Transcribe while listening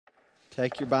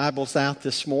Take your Bibles out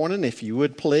this morning, if you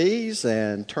would please,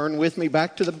 and turn with me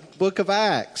back to the book of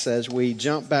Acts as we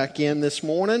jump back in this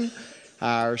morning.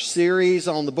 Our series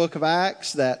on the book of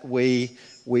Acts that we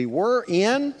were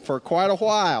in for quite a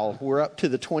while. We're up to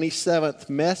the 27th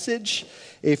message.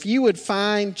 If you would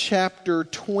find chapter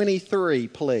 23,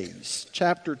 please.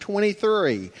 Chapter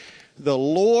 23. The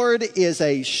Lord is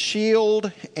a shield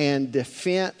and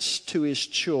defense to His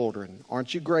children.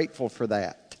 Aren't you grateful for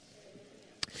that?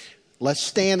 Let's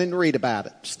stand and read about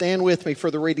it. Stand with me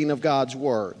for the reading of God's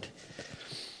Word.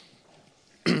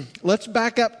 Let's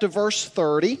back up to verse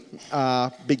 30,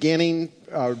 beginning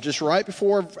just right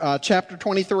before chapter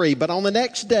 23. But on the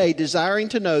next day, desiring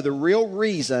to know the real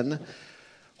reason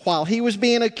while he was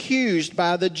being accused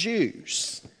by the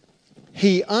Jews,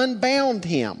 he unbound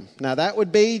him. Now that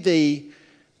would be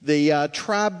the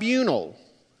tribunal,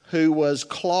 who was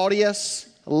Claudius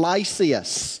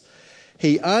Lysias.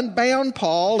 He unbound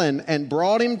Paul and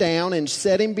brought him down and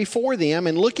set him before them.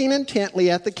 And looking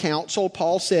intently at the council,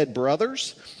 Paul said,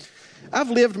 "Brothers, I've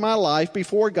lived my life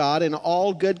before God in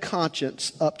all good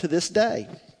conscience up to this day."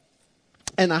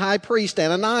 And the high priest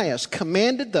Ananias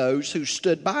commanded those who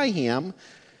stood by him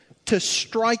to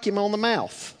strike him on the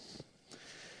mouth.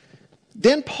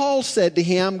 Then Paul said to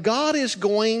him, "God is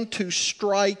going to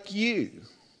strike you."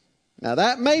 Now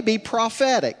that may be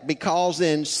prophetic because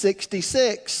in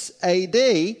 66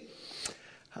 AD,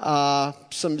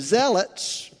 some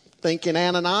zealots, thinking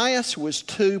Ananias was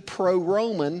too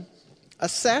pro-Roman,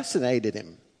 assassinated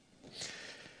him.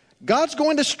 "God's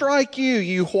going to strike you,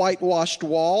 you whitewashed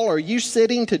wall. Are you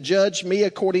sitting to judge me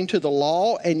according to the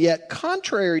law, and yet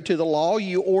contrary to the law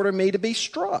you order me to be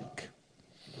struck?"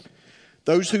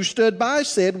 Those who stood by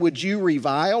said, "Would you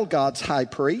revile God's high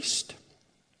priest?"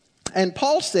 And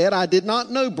Paul said, "I did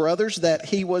not know, brothers, that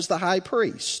he was the high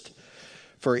priest.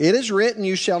 For it is written,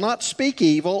 you shall not speak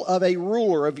evil of a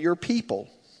ruler of your people."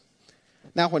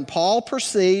 Now when Paul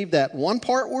perceived that one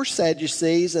part were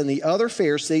Sadducees and the other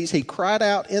Pharisees, he cried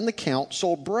out in the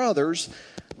council, "Brothers,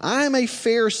 I am a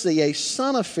Pharisee, a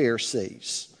son of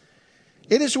Pharisees.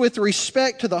 It is with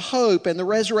respect to the hope and the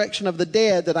resurrection of the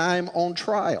dead that I am on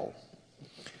trial."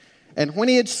 And when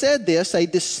he had said this, a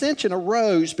dissension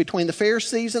arose between the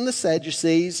Pharisees and the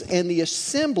Sadducees, and the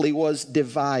assembly was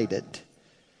divided.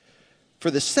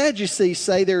 For the Sadducees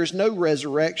say there is no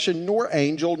resurrection, nor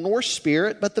angel, nor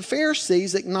spirit, but the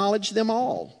Pharisees acknowledge them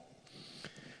all.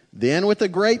 Then with a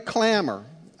great clamor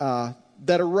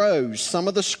that arose, some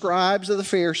of the scribes of the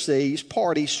Pharisees'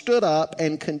 party stood up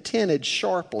and contended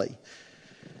sharply.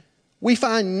 "We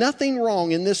find nothing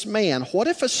wrong in this man. What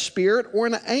if a spirit or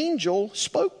an angel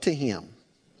spoke to him?"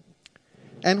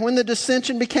 And when the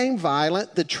dissension became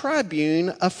violent, the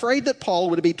tribune, afraid that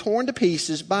Paul would be torn to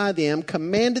pieces by them,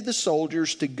 commanded the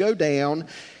soldiers to go down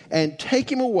and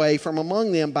take him away from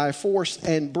among them by force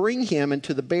and bring him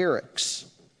into the barracks.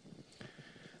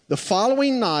 The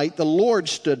following night, the Lord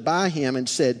stood by him and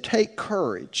said, "Take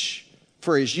courage,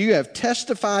 for as you have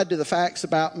testified to the facts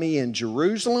about me in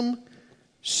Jerusalem,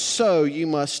 so you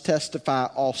must testify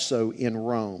also in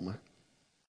Rome."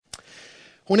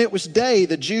 When it was day,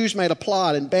 the Jews made a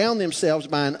plot and bound themselves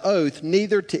by an oath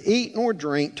neither to eat nor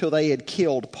drink till they had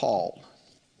killed Paul.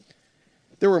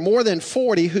 There were more than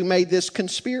 40 who made this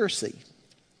conspiracy.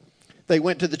 They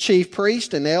went to the chief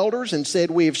priest and elders and said,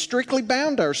 "We have strictly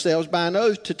bound ourselves by an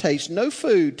oath to taste no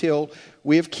food till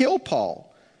we have killed Paul.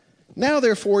 Now,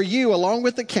 therefore, you, along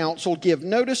with the council, give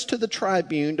notice to the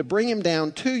tribune to bring him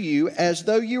down to you as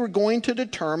though you were going to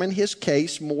determine his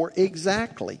case more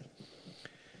exactly.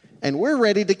 And we're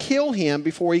ready to kill him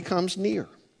before he comes near."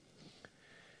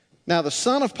 Now, the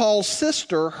son of Paul's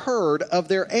sister heard of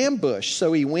their ambush,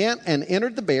 so he went and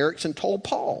entered the barracks and told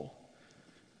Paul.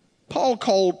 Paul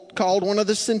called one of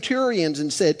the centurions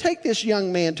and said, "Take this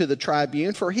young man to the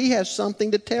tribune, for he has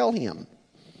something to tell him."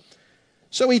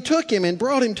 So he took him and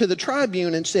brought him to the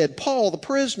tribune and said, "Paul, the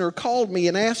prisoner, called me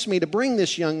and asked me to bring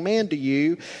this young man to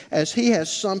you as he has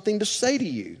something to say to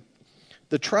you."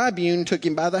 The tribune took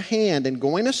him by the hand and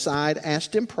going aside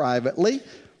asked him privately,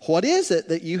 "What is it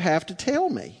that you have to tell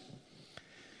me?"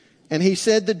 And he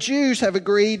said, "The Jews have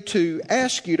agreed to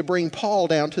ask you to bring Paul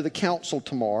down to the council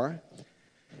tomorrow,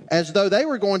 as though they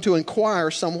were going to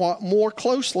inquire somewhat more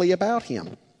closely about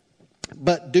him.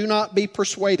 But do not be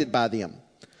persuaded by them.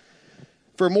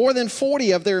 For more than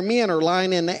 40 of their men are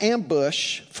lying in the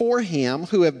ambush for him,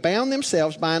 who have bound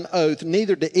themselves by an oath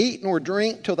neither to eat nor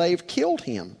drink till they've killed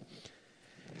him.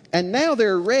 And now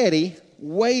they're ready,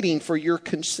 waiting for your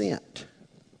consent."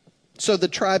 So the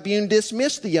tribune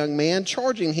dismissed the young man,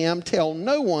 charging him, "Tell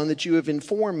no one that you have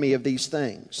informed me of these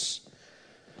things."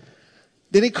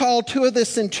 Then he called 2 of the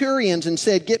centurions and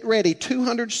said, "Get ready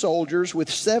 200 soldiers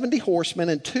with 70 horsemen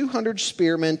and 200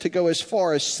 spearmen to go as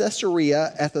far as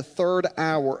Caesarea at the 3rd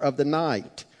hour of the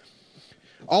night.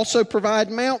 Also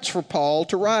provide mounts for Paul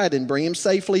to ride and bring him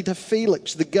safely to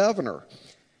Felix the governor."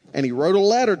 And he wrote a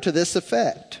letter to this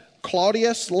effect: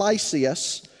 "Claudius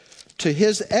Lysias, to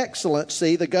his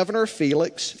excellency, the governor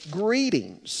Felix,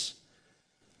 greetings.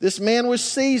 This man was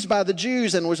seized by the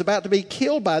Jews and was about to be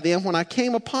killed by them when I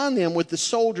came upon them with the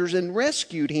soldiers and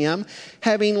rescued him,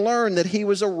 having learned that he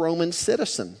was a Roman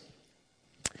citizen.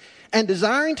 And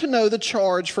desiring to know the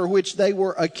charge for which they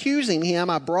were accusing him,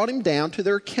 I brought him down to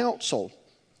their council.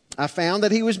 I found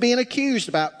that he was being accused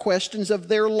about questions of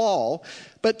their law,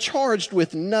 but charged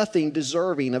with nothing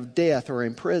deserving of death or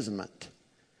imprisonment.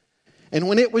 And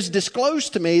when it was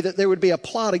disclosed to me that there would be a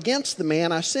plot against the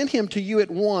man, I sent him to you at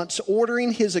once,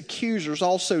 ordering his accusers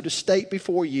also to state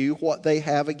before you what they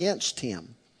have against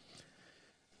him."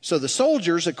 So the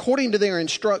soldiers, according to their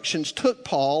instructions, took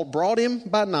Paul, brought him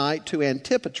by night to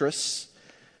Antipatris,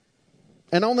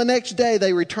 and on the next day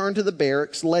they returned to the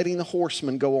barracks, letting the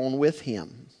horsemen go on with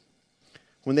him.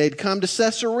 When they had come to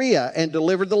Caesarea and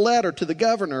delivered the letter to the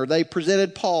governor, they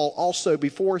presented Paul also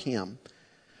before him.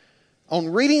 On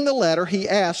reading the letter, he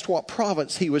asked what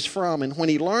province he was from, and when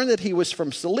he learned that he was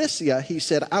from Cilicia, he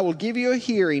said, "I will give you a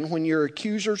hearing when your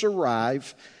accusers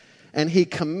arrive," and he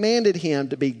commanded him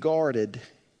to be guarded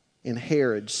in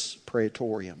Herod's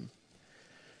praetorium.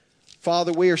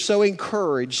 Father, we are so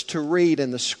encouraged to read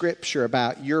in the Scripture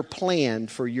about your plan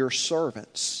for your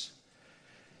servants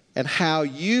and how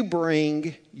you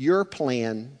bring your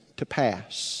plan to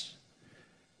pass.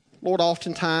 Lord,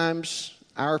 oftentimes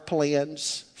our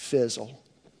plans fizzle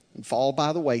and fall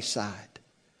by the wayside.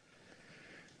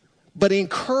 But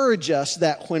encourage us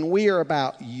that when we are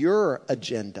about your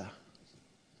agenda,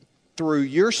 through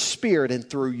your Spirit and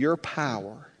through your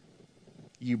power,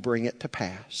 you bring it to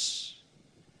pass.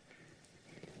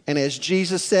 And as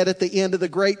Jesus said at the end of the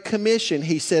Great Commission,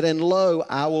 he said, "And lo,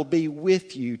 I will be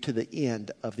with you to the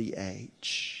end of the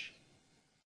age."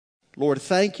 Lord,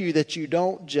 thank you that you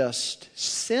don't just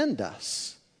send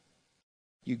us,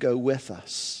 you go with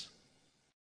us.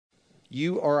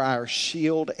 You are our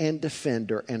shield and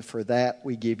defender, and for that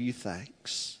we give you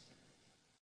thanks.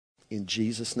 In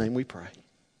Jesus' name we pray.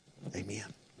 Amen.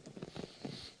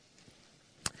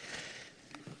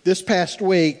 This past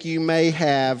week, you may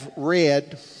have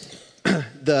read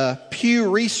the Pew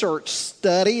Research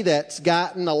study that's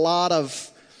gotten a lot of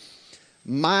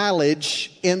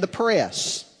mileage in the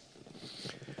press.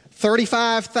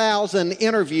 35,000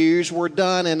 interviews were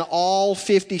done in all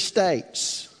 50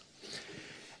 states.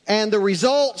 And the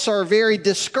results are very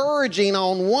discouraging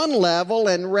on one level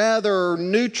and rather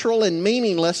neutral and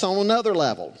meaningless on another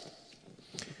level.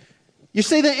 You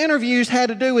see, the interviews had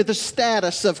to do with the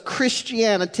status of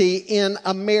Christianity in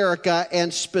America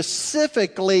and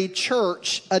specifically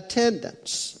church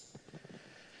attendance.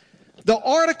 The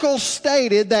article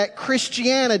stated that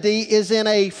Christianity is in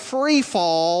a free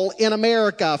fall in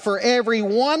America. For every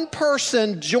one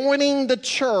person joining the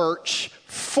church,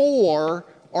 4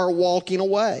 are walking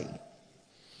away.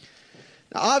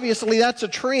 Now, obviously, that's a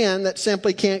trend that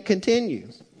simply can't continue.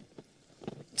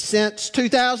 Since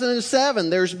 2007,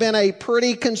 there's been a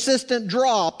pretty consistent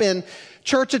drop in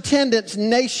church attendance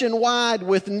nationwide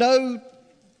with no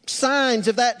signs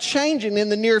of that changing in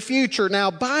the near future.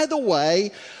 Now, by the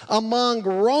way, among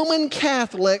Roman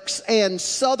Catholics and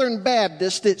Southern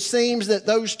Baptists, it seems that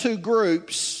those two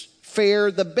groups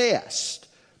fare the best,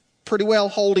 pretty well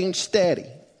holding steady.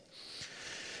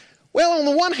 Well, on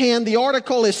the one hand, the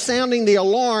article is sounding the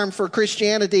alarm for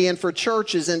Christianity and for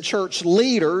churches and church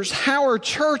leaders. How are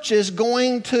churches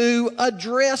going to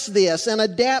address this and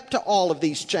adapt to all of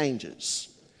these changes?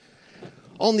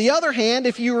 On the other hand,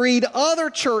 if you read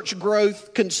other church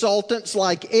growth consultants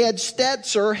like Ed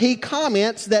Stetzer, he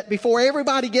comments that before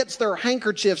everybody gets their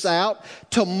handkerchiefs out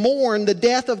to mourn the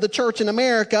death of the church in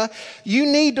America, you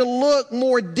need to look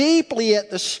more deeply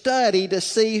at the study to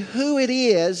see who it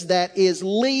is that is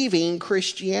leaving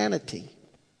Christianity.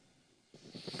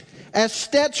 As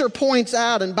Stetzer points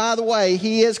out, and by the way,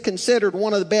 he is considered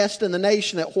one of the best in the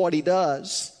nation at what he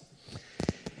does.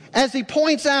 As he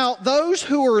points out, those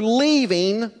who are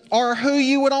leaving are who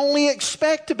you would only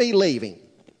expect to be leaving.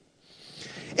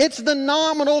 It's the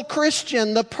nominal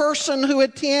Christian, the person who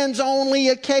attends only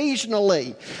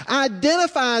occasionally,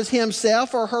 identifies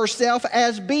himself or herself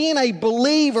as being a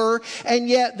believer, and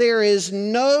yet there is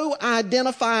no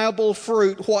identifiable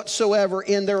fruit whatsoever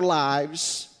in their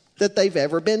lives that they've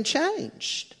ever been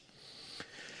changed.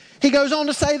 He goes on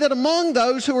to say that among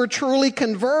those who are truly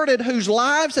converted, whose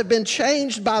lives have been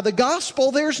changed by the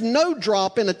gospel, there's no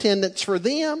drop in attendance for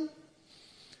them.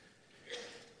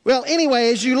 Well,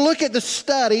 anyway, as you look at the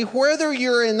study, whether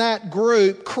you're in that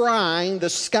group crying, the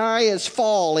sky is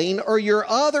falling, or you're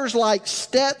others like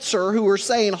Stetzer who are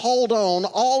saying, hold on,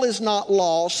 all is not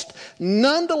lost,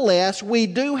 nonetheless, we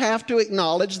do have to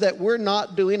acknowledge that we're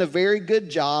not doing a very good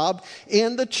job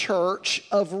in the church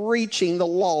of reaching the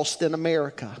lost in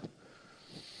America,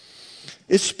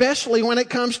 especially when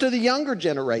it comes to the younger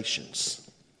generations.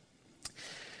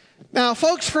 Now,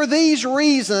 folks, for these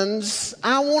reasons,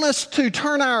 I want us to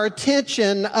turn our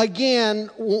attention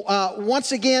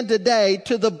once again today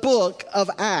to the book of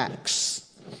Acts.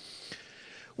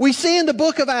 We see in the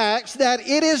book of Acts that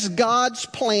it is God's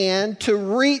plan to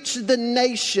reach the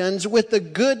nations with the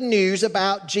good news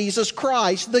about Jesus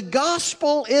Christ. The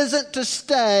gospel isn't to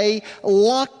stay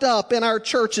locked up in our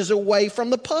churches away from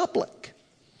the public.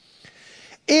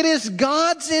 It is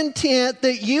God's intent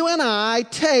that you and I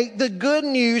take the good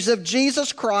news of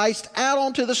Jesus Christ out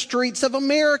onto the streets of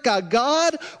America.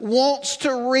 God wants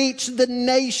to reach the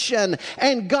nation,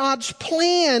 and God's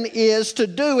plan is to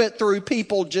do it through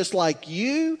people just like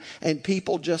you and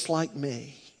people just like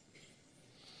me.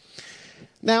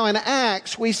 Now in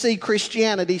Acts, we see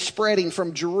Christianity spreading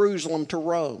from Jerusalem to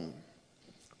Rome.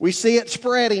 We see it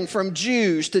spreading from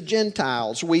Jews to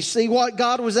Gentiles. We see what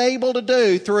God was able to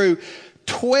do through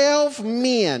 12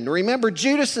 men. Remember,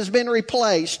 Judas has been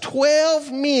replaced.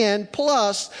 12 men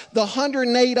plus the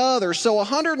 108 others. So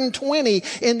 120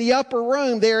 in the upper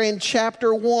room there in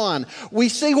chapter 1. We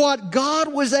see what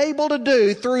God was able to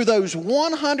do through those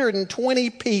 120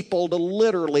 people to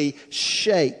literally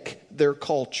shake their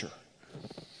culture.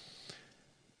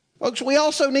 Folks, we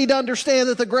also need to understand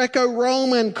that the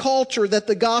Greco-Roman culture that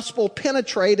the gospel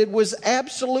penetrated was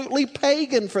absolutely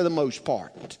pagan for the most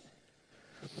part.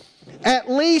 At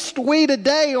least we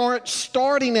today aren't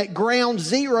starting at ground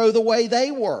zero the way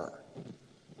they were.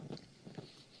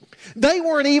 They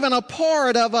weren't even a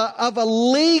part of a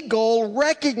legal,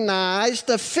 recognized,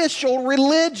 official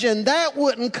religion. That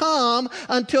wouldn't come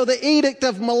until the Edict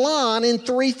of Milan in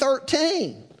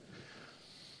 313.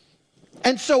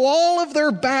 And so all of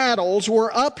their battles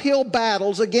were uphill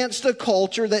battles against a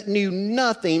culture that knew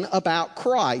nothing about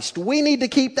Christ. We need to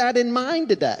keep that in mind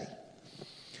today.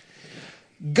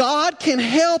 God can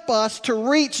help us to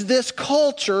reach this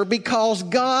culture because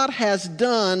God has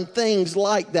done things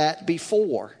like that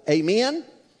before. Amen?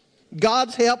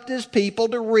 God's helped His people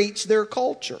to reach their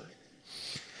culture.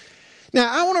 Now,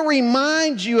 I want to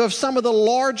remind you of some of the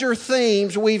larger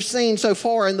themes we've seen so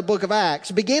far in the book of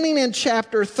Acts. Beginning in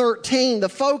chapter 13, the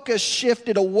focus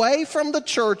shifted away from the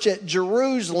church at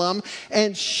Jerusalem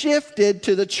and shifted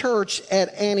to the church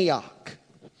at Antioch.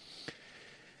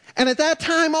 And at that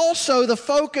time also, the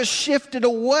focus shifted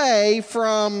away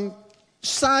from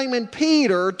Simon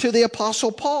Peter to the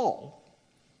Apostle Paul.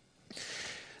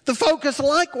 The focus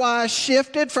likewise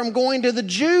shifted from going to the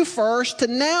Jew first to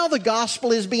now the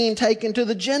gospel is being taken to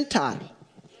the Gentile.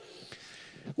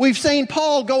 We've seen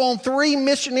Paul go on 3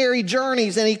 missionary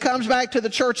journeys, and he comes back to the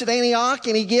church at Antioch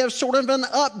and he gives sort of an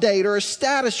update or a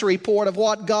status report of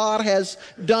what God has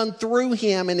done through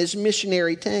him and his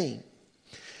missionary team.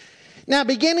 Now,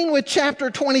 beginning with chapter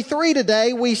 23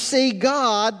 today, we see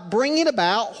God bringing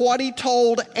about what He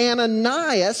told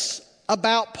Ananias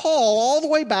about Paul all the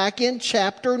way back in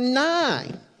chapter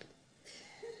 9.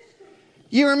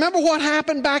 You remember what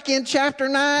happened back in chapter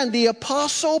 9? The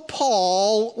Apostle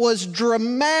Paul was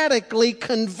dramatically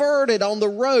converted on the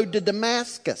road to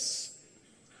Damascus.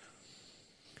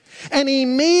 And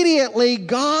immediately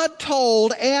God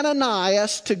told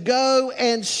Ananias to go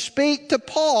and speak to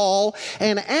Paul,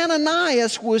 and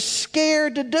Ananias was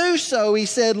scared to do so. He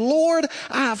said, Lord,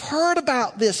 I've heard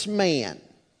about this man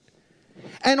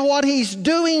and what he's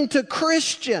doing to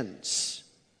Christians.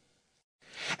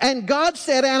 And God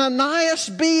said, Ananias,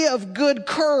 be of good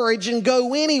courage and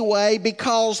go anyway,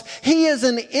 because he is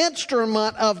an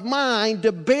instrument of mine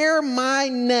to bear my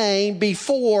name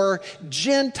before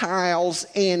Gentiles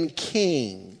and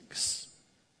kings.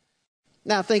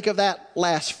 Now think of that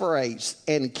last phrase,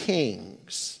 and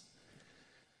kings.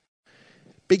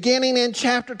 Beginning in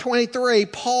chapter 23,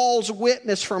 Paul's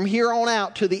witness from here on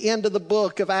out to the end of the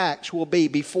book of Acts will be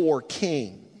before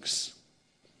kings.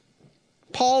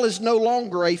 Paul is no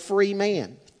longer a free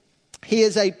man. He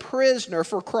is a prisoner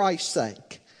for Christ's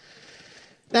sake.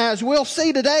 Now, as we'll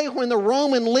see today, when the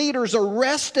Roman leaders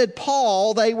arrested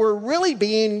Paul, they were really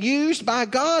being used by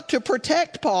God to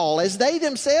protect Paul, as they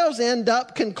themselves end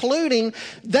up concluding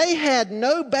they had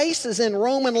no basis in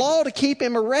Roman law to keep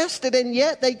him arrested, and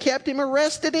yet they kept him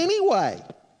arrested anyway.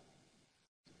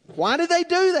 Why did they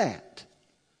do that?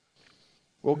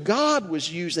 Well, God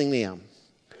was using them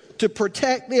to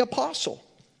protect the apostle.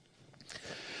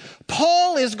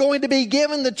 Paul is going to be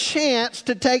given the chance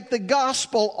to take the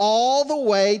gospel all the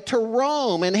way to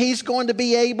Rome, and he's going to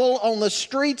be able on the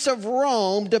streets of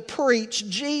Rome to preach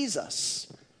Jesus.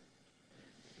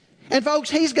 And folks,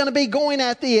 he's going to be going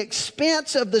at the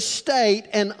expense of the state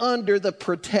and under the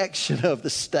protection of the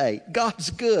state. God's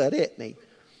good, isn't he?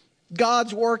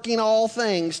 God's working all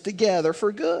things together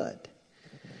for good.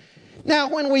 Now,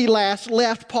 when we last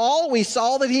left Paul, we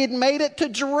saw that he had made it to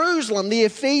Jerusalem. The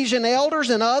Ephesian elders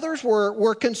and others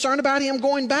were concerned about him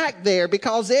going back there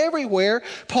because everywhere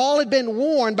Paul had been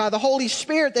warned by the Holy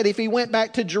Spirit that if he went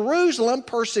back to Jerusalem,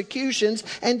 persecutions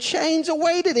and chains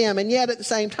awaited him. And yet at the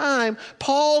same time,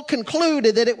 Paul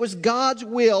concluded that it was God's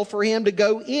will for him to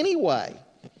go anyway,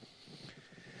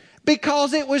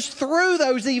 because it was through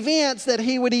those events that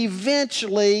he would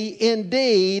eventually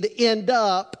indeed end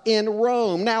up in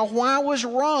Rome. Now, why was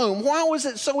Rome? Why was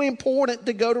it so important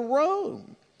to go to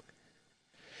Rome?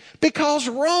 Because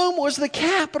Rome was the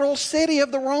capital city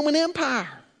of the Roman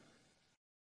Empire.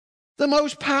 The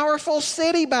most powerful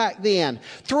city back then.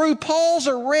 Through Paul's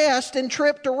arrest and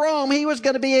trip to Rome, he was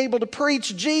going to be able to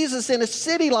preach Jesus in a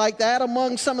city like that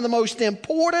among some of the most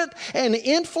important and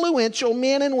influential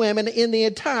men and women in the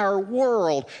entire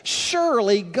world.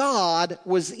 Surely God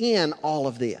was in all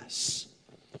of this.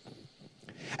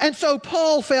 And so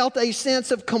Paul felt a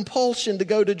sense of compulsion to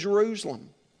go to Jerusalem.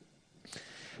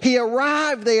 He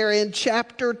arrived there in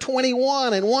chapter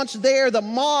 21, and once there, the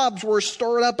mobs were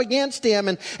stirred up against him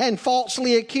and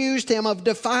falsely accused him of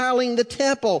defiling the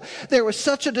temple. There was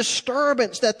such a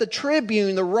disturbance that the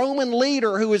tribune, the Roman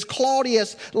leader, who was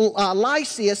Claudius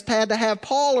Lysias, had to have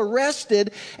Paul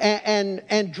arrested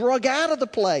and drug out of the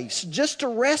place just to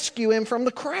rescue him from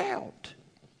the crowd.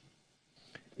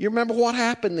 You remember what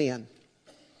happened then?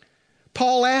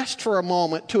 Paul asked for a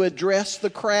moment to address the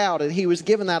crowd, and he was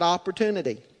given that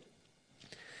opportunity.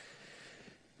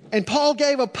 And Paul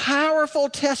gave a powerful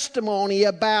testimony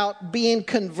about being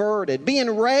converted,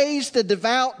 being raised a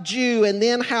devout Jew, and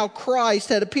then how Christ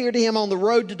had appeared to him on the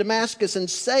road to Damascus and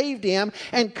saved him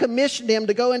and commissioned him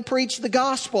to go and preach the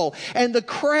gospel. And the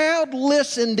crowd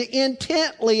listened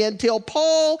intently until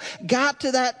Paul got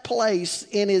to that place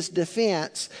in his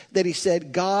defense that he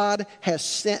said, God has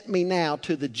sent me now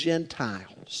to the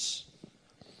Gentiles.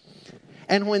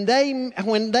 And when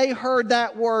they heard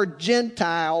that word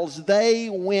Gentiles, they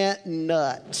went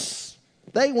nuts.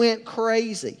 They went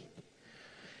crazy.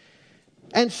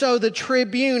 And so the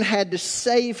tribune had to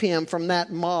save him from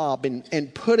that mob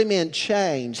and put him in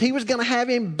chains. He was going to have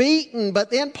him beaten,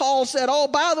 but then Paul said, oh,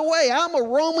 by the way, I'm a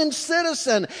Roman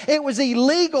citizen. It was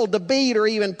illegal to beat or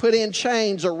even put in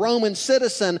chains a Roman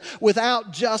citizen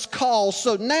without just cause.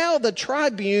 So now the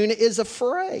tribune is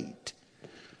afraid.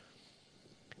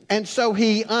 And so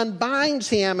he unbinds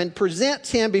him and presents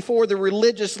him before the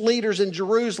religious leaders in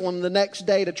Jerusalem the next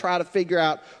day to try to figure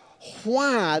out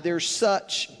why there's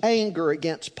such anger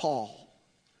against Paul.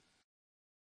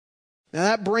 Now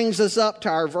that brings us up to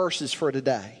our verses for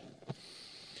today.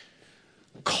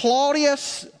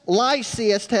 Claudius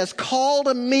Lysias has called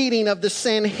a meeting of the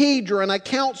Sanhedrin, a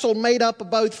council made up of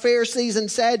both Pharisees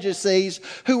and Sadducees,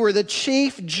 who were the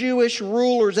chief Jewish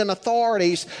rulers and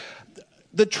authorities.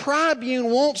 The tribune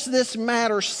wants this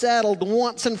matter settled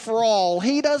once and for all.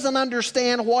 He doesn't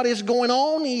understand what is going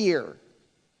on here.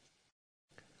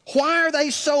 Why are they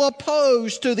so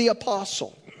opposed to the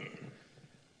apostle?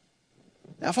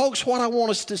 Now, folks, what I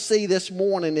want us to see this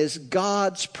morning is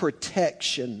God's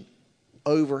protection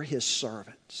over his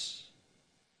servants.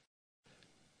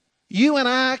 You and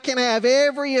I can have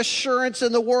every assurance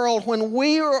in the world when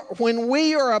we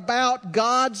are about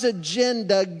God's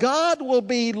agenda, God will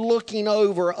be looking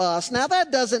over us. Now,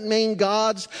 that doesn't mean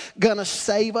God's going to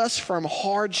save us from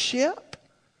hardship.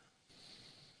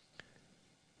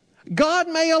 God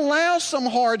may allow some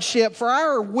hardship for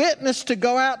our witness to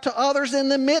go out to others in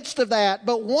the midst of that.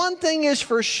 But one thing is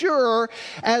for sure,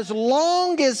 as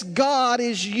long as God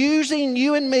is using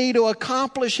you and me to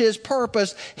accomplish his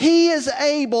purpose, he is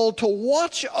able to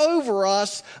watch over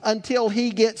us until he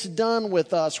gets done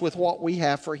with us with what we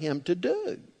have for him to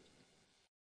do.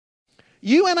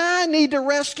 You and I need to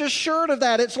rest assured of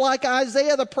that. It's like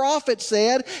Isaiah the prophet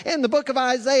said in the book of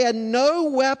Isaiah, no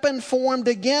weapon formed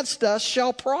against us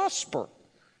shall prosper.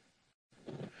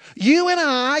 You and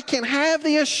I can have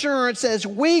the assurance as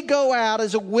we go out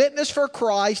as a witness for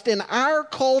Christ in our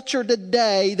culture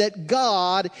today that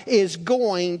God is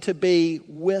going to be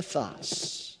with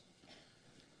us.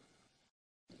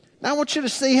 Now I want you to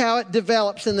see how it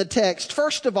develops in the text.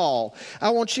 First of all,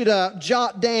 I want you to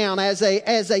jot down, as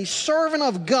a servant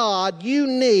of God, you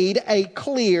need a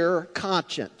clear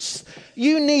conscience.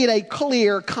 You need a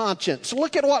clear conscience.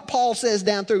 Look at what Paul says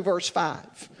down through verse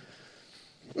 5.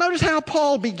 Notice how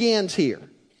Paul begins here.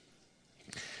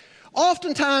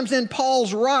 Oftentimes in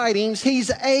Paul's writings,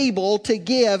 he's able to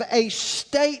give a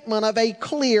statement of a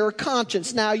clear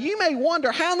conscience. Now, you may wonder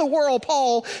how in the world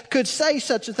Paul could say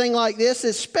such a thing like this,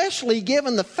 especially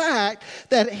given the fact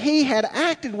that he had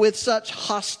acted with such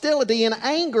hostility and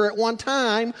anger at one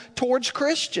time towards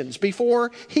Christians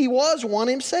before he was one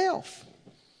himself.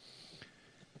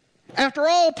 After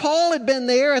all, Paul had been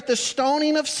there at the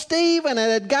stoning of Stephen and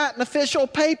had gotten official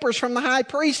papers from the high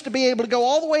priest to be able to go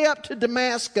all the way up to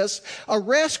Damascus,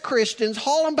 arrest Christians,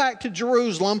 haul them back to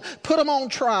Jerusalem, put them on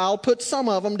trial, put some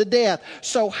of them to death.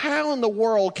 So how in the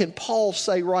world can Paul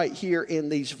say right here in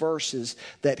these verses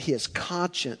that his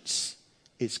conscience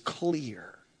is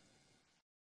clear?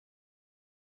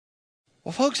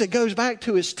 Well, folks, it goes back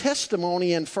to his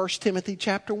testimony in 1 Timothy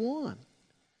chapter 1.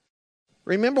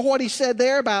 Remember what he said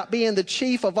there about being the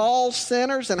chief of all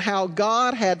sinners and how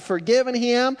God had forgiven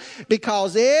him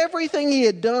because everything he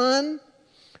had done,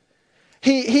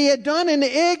 he had done in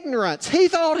ignorance. He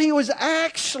thought he was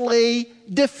actually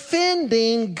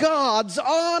defending God's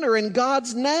honor and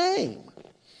God's name.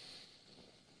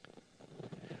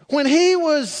 When he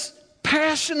was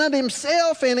passionate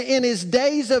himself in his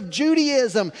days of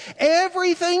Judaism,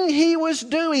 everything he was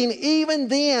doing, even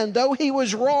then, though he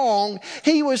was wrong,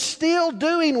 he was still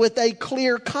doing with a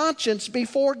clear conscience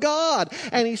before God.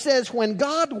 And he says when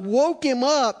God woke him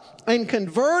up and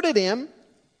converted him,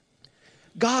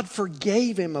 God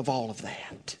forgave him of all of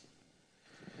that.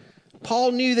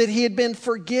 Paul knew that he had been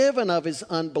forgiven of his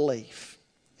unbelief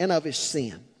and of his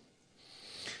sin.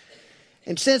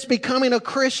 And since becoming a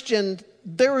Christian,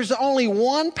 there was only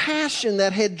one passion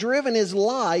that had driven his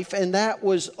life, and that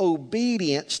was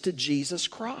obedience to Jesus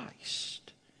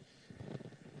Christ.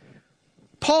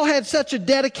 Paul had such a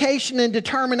dedication and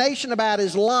determination about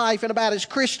his life and about his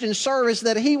Christian service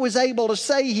that he was able to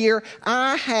say here,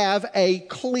 I have a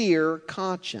clear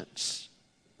conscience.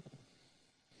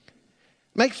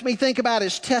 Makes me think about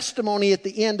his testimony at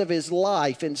the end of his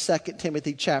life in 2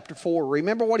 Timothy chapter 4.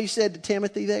 Remember what he said to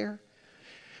Timothy there?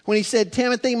 When he said,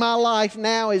 Timothy, my life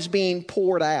now is being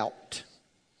poured out.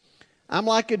 I'm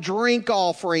like a drink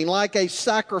offering, like a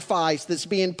sacrifice that's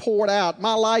being poured out.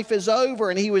 My life is over.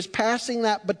 And he was passing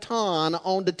that baton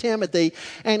on to Timothy.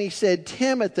 And he said,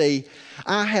 Timothy,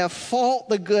 I have fought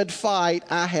the good fight.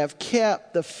 I have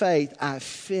kept the faith. I've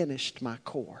finished my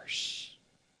course.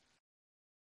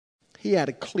 He had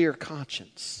a clear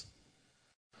conscience.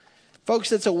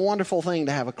 Folks, it's a wonderful thing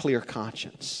to have a clear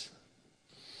conscience.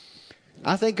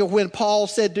 I think of when Paul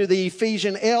said to the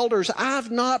Ephesian elders,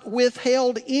 I've not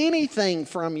withheld anything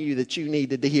from you that you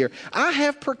needed to hear. I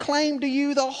have proclaimed to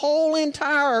you the whole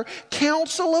entire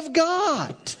counsel of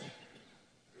God.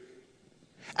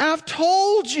 I've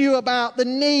told you about the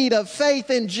need of faith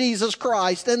in Jesus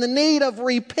Christ and the need of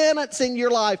repentance in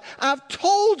your life. I've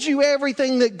told you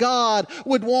everything that God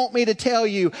would want me to tell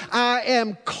you. I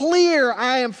am clear.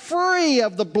 I am free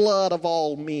of the blood of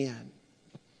all men.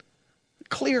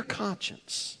 Clear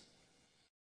conscience.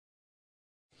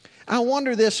 I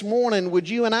wonder this morning, would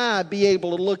you and I be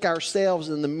able to look ourselves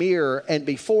in the mirror and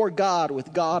before God,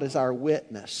 with God as our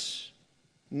witness,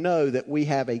 know that we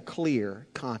have a clear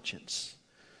conscience?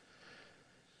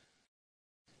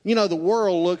 You know, the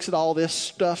world looks at all this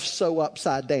stuff so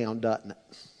upside down, doesn't it?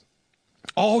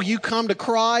 Oh, you come to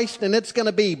Christ and it's going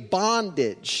to be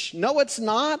bondage. No, it's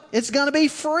not. It's going to be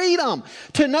freedom.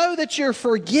 To know that you're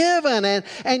forgiven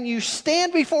and you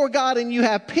stand before God and you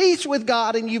have peace with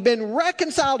God and you've been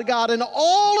reconciled to God and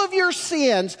all of your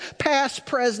sins, past,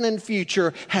 present, and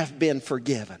future, have been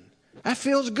forgiven. That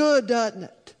feels good, doesn't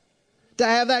it? To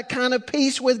have that kind of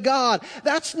peace with God.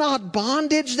 That's not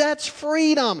bondage, that's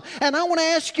freedom. And I want to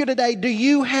ask you today, do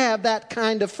you have that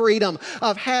kind of freedom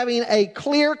of having a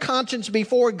clear conscience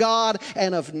before God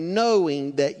and of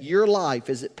knowing that your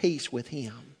life is at peace with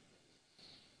Him?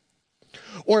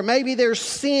 Or maybe there's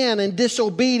sin and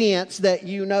disobedience that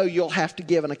you know you'll have to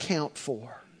give an account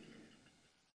for.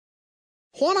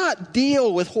 Why not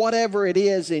deal with whatever it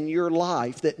is in your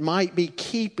life that might be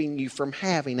keeping you from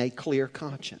having a clear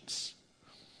conscience?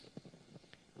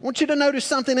 I want you to notice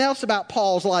something else about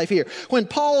Paul's life here. When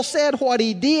Paul said what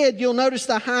he did, you'll notice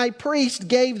the high priest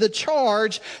gave the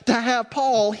charge to have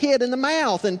Paul hit in the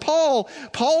mouth. And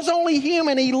Paul's only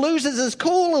human. He loses his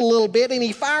cool a little bit and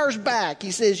he fires back. He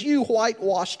says, you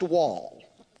whitewashed wall.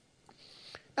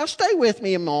 Now stay with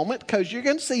me a moment because you're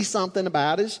going to see something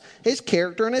about his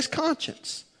character and his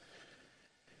conscience.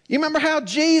 You remember how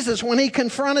Jesus, when he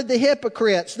confronted the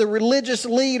hypocrites, the religious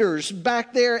leaders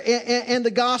back there in the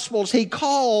Gospels, he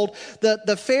called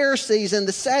the Pharisees and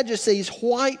the Sadducees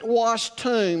whitewashed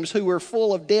tombs who were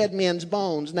full of dead men's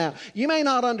bones. Now, you may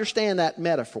not understand that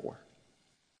metaphor.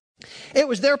 It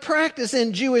was their practice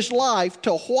in Jewish life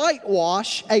to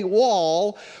whitewash a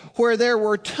wall where there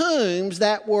were tombs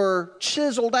that were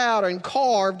chiseled out and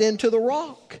carved into the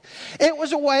rock. It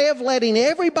was a way of letting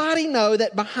everybody know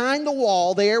that behind the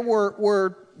wall there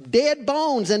were dead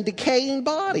bones and decaying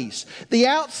bodies. The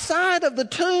outside of the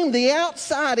tomb, the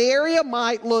outside area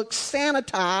might look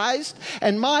sanitized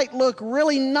and might look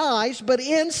really nice, but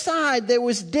inside there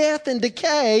was death and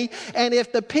decay, and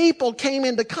if the people came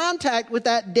into contact with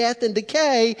that death and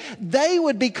decay, they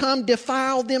would become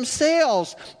defiled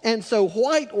themselves. And so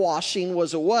whitewashing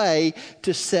was a way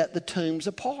to set the tombs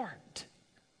apart.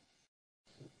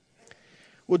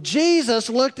 Well, Jesus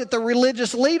looked at the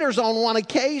religious leaders on one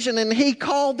occasion and he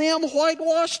called them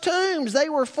whitewashed tombs. They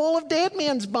were full of dead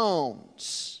men's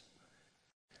bones.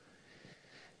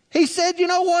 He said, you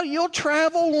know what? You'll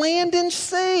travel land and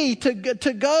sea to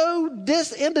go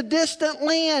into distant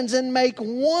lands and make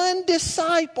one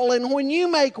disciple. And when you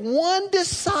make one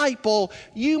disciple,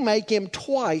 you make him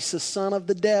twice the son of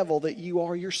the devil that you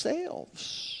are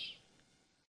yourselves.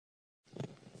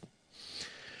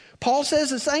 Paul says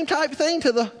the same type of thing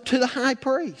to the high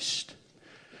priest.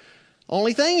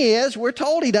 Only thing is, we're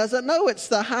told he doesn't know it's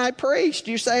the high priest.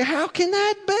 You say, how can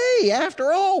that be?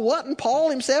 After all, wasn't Paul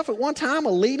himself at one time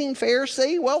a leading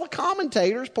Pharisee? Well, the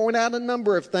commentators point out a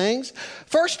number of things.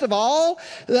 First of all,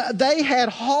 they had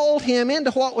hauled him into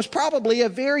what was probably a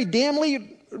very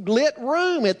dimly lit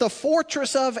room at the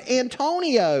fortress of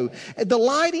Antonia. The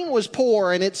lighting was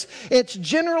poor, and it's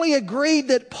generally agreed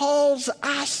that Paul's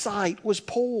eyesight was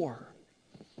poor.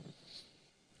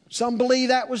 Some believe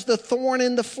that was the thorn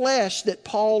in the flesh that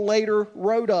Paul later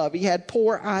wrote of. He had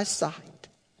poor eyesight.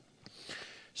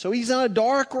 So he's in a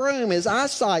dark room. His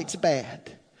eyesight's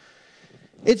bad.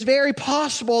 It's very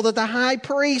possible that the high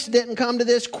priest didn't come to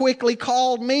this quickly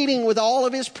called meeting with all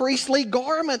of his priestly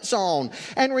garments on.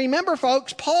 And remember,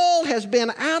 folks, Paul has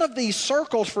been out of these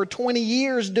circles for 20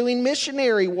 years doing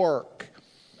missionary work.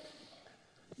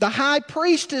 The high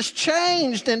priest has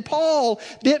changed, and Paul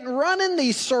didn't run in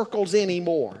these circles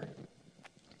anymore.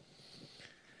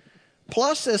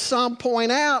 Plus, as some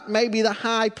point out, maybe the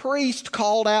high priest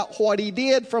called out what he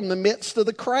did from the midst of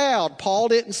the crowd. Paul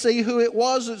didn't see who it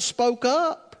was that spoke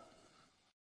up.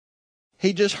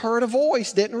 He just heard a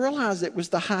voice, didn't realize it was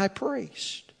the high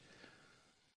priest.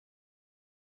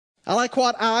 I like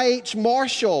what I.H.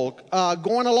 Marshall,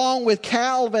 going along with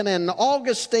Calvin and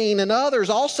Augustine and others,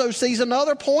 also sees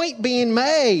another point being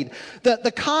made. That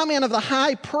the comment of the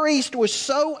high priest was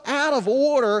so out of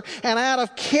order and out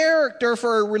of character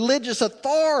for a religious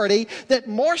authority that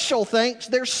Marshall thinks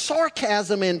there's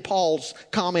sarcasm in Paul's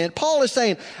comment. Paul is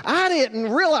saying, I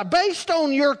didn't realize, based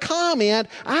on your comment,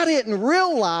 I didn't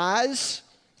realize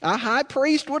a high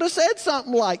priest would have said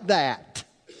something like that.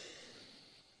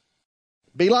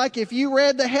 Be like if you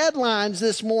read the headlines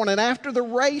this morning after the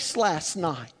race last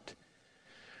night.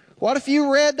 What if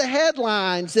you read the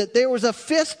headlines that there was a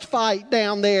fist fight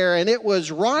down there and it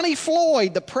was Ronnie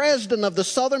Floyd, the president of the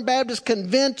Southern Baptist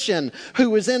Convention, who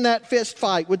was in that fist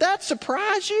fight? Would that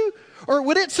surprise you? Or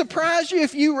would it surprise you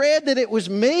if you read that it was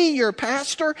me, your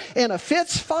pastor, in a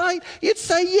fist fight? You'd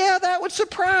say, yeah, that would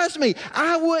surprise me.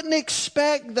 I wouldn't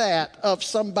expect that of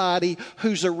somebody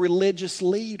who's a religious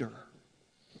leader.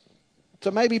 So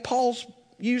maybe Paul's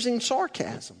using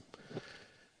sarcasm.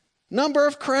 Number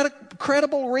of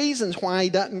credible reasons why he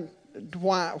doesn't,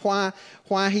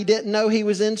 why he didn't know he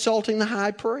was insulting the high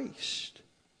priest.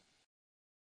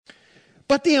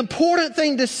 But the important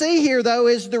thing to see here, though,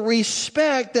 is the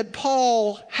respect that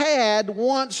Paul had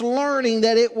once learning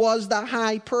that it was the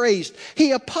high priest.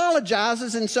 He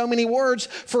apologizes in so many words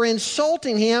for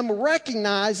insulting him,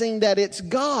 recognizing that it's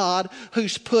God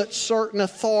who's put certain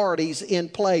authorities in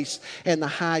place, and the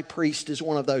high priest is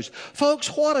one of those. Folks,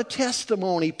 what a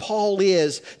testimony Paul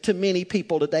is to many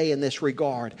people today in this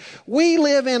regard. We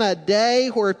live in a day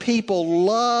where people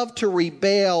love to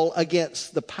rebel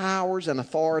against the powers and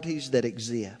authorities that exist.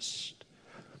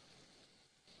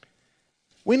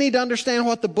 We need to understand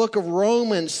what the book of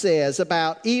Romans says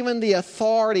about even the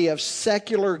authority of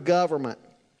secular government.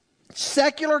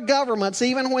 Secular governments,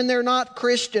 even when they're not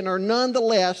Christian, are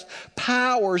nonetheless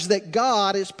powers that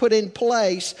God has put in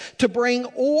place to bring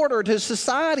order to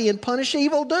society and punish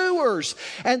evildoers.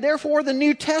 And therefore, the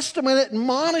New Testament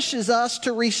admonishes us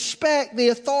to respect the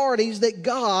authorities that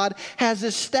God has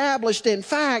established. In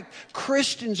fact,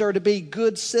 Christians are to be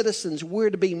good citizens. We're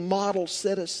to be model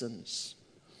citizens.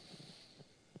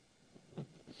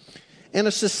 In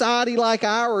a society like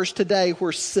ours today,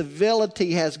 where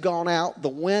civility has gone out the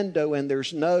window and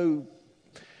there's no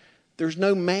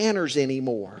manners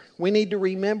anymore, we need to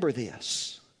remember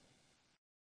this.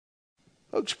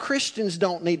 Folks, Christians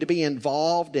don't need to be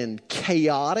involved in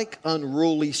chaotic,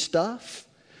 unruly stuff.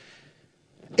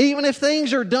 Even if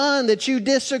things are done that you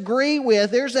disagree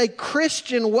with, there's a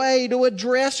Christian way to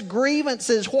address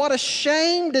grievances. What a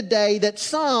shame today that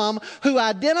some who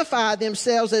identify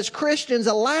themselves as Christians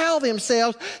allow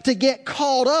themselves to get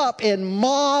caught up in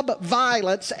mob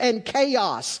violence and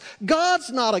chaos.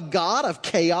 God's not a God of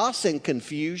chaos and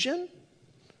confusion.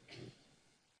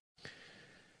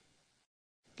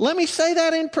 Let me say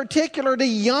that in particular to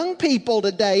young people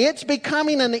today. It's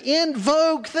becoming an in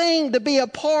vogue thing to be a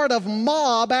part of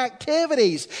mob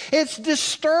activities. It's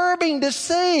disturbing to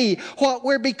see what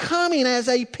we're becoming as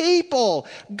a people.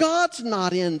 God's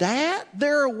not in that.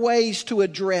 There are ways to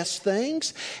address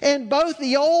things. In both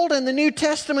the Old and the New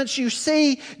Testaments, you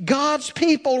see God's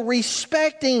people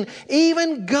respecting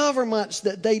even governments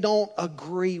that they don't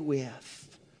agree with.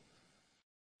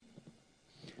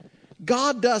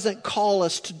 God doesn't call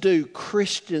us to do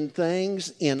Christian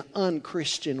things in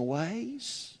unchristian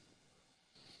ways.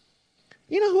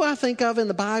 You know who I think of in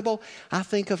the Bible? I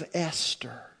think of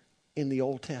Esther in the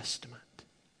Old Testament.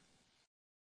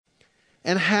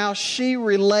 And how she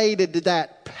related to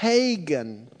that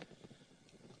pagan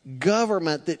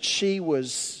government that she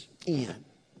was in.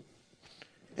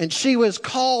 And she was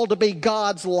called to be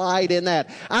God's light in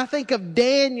that. I think of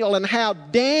Daniel and how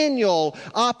Daniel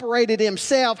operated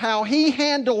himself, how he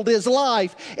handled his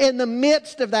life in the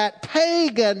midst of that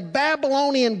pagan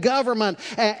Babylonian government.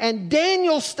 And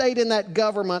Daniel stayed in that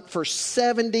government for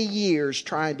 70 years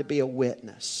trying to be a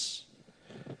witness.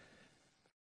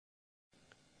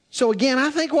 So again,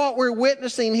 I think what we're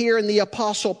witnessing here in the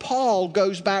Apostle Paul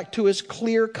goes back to his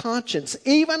clear conscience.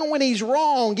 Even when he's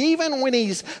wrong, even when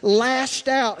he's lashed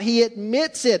out, he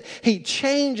admits it. He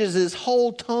changes his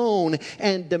whole tone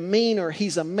and demeanor.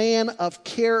 He's a man of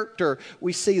character.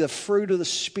 We see the fruit of the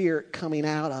Spirit coming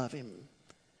out of him.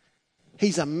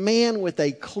 He's a man with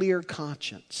a clear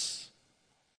conscience.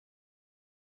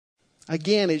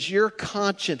 Again, is your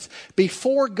conscience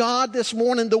before God this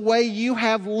morning, the way you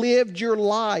have lived your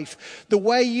life, the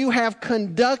way you have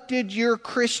conducted your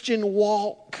Christian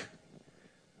walk,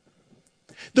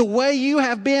 the way you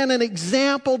have been an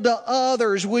example to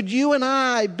others, would you and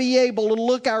I be able to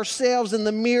look ourselves in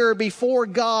the mirror before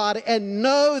God and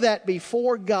know that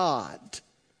before God,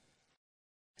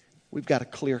 we've got a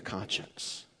clear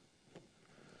conscience?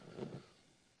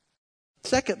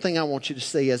 Second thing I want you to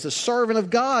see, as a servant of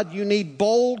God, you need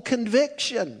bold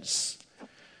convictions.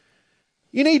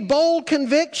 You need bold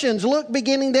convictions. Look,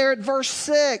 beginning there at verse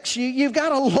 6. You've got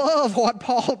to love what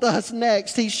Paul does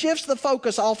next. He shifts the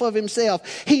focus off of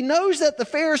himself. He knows that the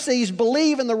Pharisees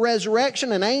believe in the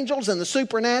resurrection and angels and the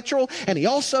supernatural, and he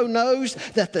also knows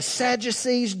that the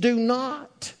Sadducees do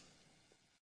not.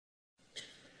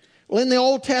 Well, in the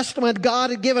Old Testament, God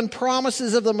had given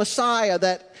promises of the Messiah,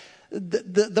 that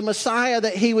the Messiah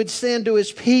that he would send to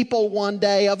his people one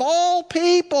day. Of all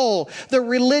people, the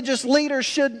religious leaders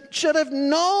should have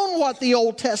known what the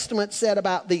Old Testament said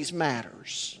about these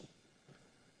matters.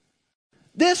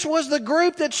 This was the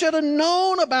group that should have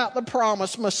known about the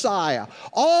promised Messiah.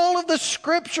 All of the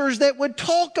scriptures that would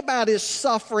talk about his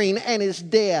suffering and his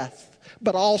death,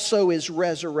 but also his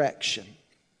resurrection.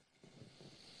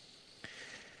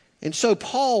 And so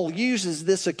Paul uses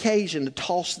this occasion to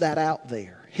toss that out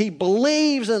there. He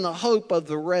believes in the hope of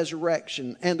the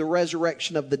resurrection and the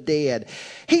resurrection of the dead.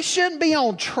 He shouldn't be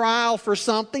on trial for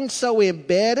something so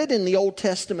embedded in the Old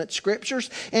Testament scriptures.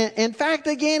 And in fact,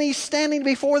 again, he's standing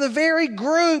before the very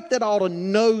group that ought to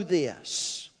know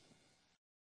this.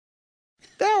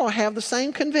 They ought to have the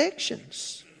same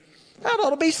convictions. That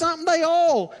ought to be something they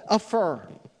all affirm.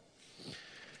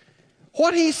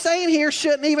 What he's saying here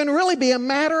shouldn't even really be a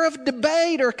matter of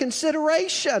debate or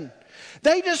consideration.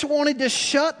 They just wanted to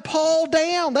shut Paul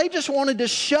down. They just wanted to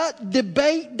shut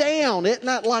debate down. Isn't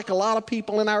that like a lot of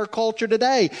people in our culture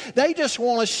today? They just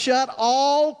want to shut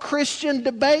all Christian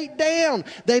debate down.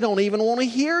 They don't even want to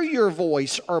hear your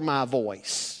voice or my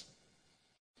voice.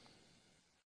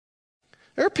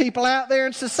 There are people out there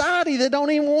in society that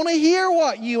don't even want to hear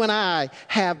what you and I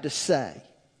have to say.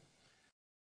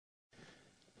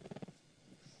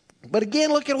 But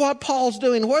again, look at what Paul's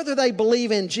doing. Whether they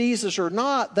believe in Jesus or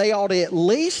not, they ought to at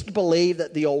least believe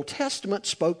that the Old Testament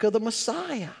spoke of the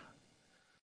Messiah.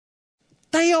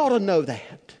 They ought to know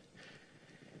that.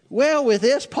 Well, with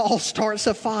this, Paul starts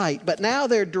a fight. But now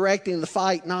they're directing the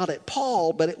fight not at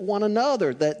Paul, but at one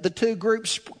another. That the two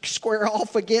groups square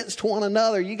off against one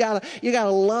another. You gotta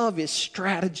love his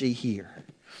strategy here.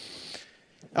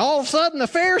 All of a sudden, the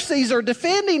Pharisees are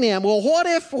defending him. Well, what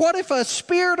if a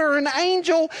spirit or an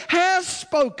angel has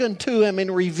spoken to him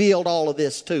and revealed all of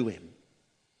this to him?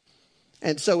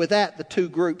 And so with that, the two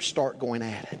groups start going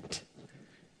at it.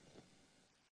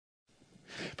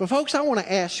 But folks, I want to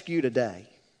ask you today,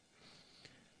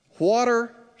 what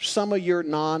are some of your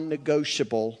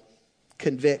non-negotiable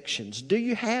convictions? Do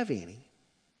you have any?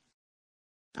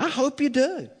 I hope you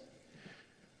do.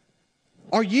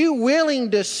 Are you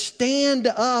willing to stand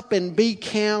up and be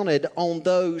counted on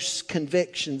those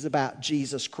convictions about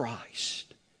Jesus Christ?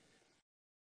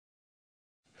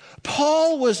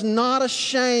 Paul was not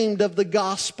ashamed of the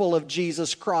gospel of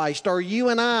Jesus Christ. Are you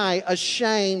and I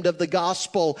ashamed of the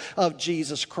gospel of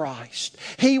Jesus Christ?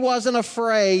 He wasn't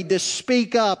afraid to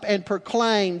speak up and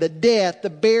proclaim the death, the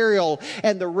burial,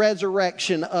 and the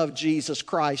resurrection of Jesus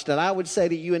Christ. And I would say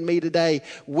to you and me today,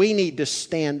 we need to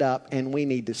stand up and we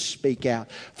need to speak out.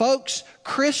 Folks,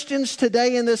 Christians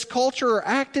today in this culture are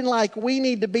acting like we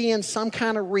need to be in some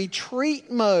kind of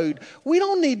retreat mode. We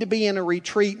don't need to be in a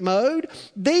retreat mode.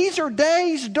 These are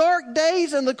days, dark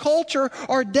days in the culture,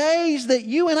 are days that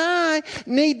you and I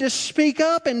need to speak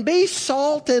up and be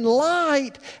salt and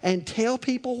light and tell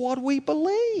people what we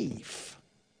believe.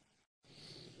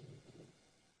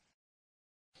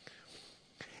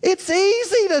 It's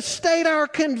easy to state our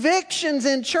convictions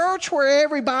in church where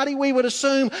everybody, we would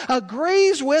assume,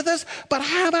 agrees with us. But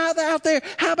how about out there?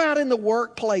 How about in the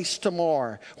workplace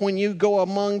tomorrow when you go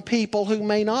among people who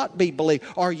may not be believers?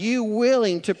 Are you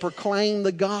willing to proclaim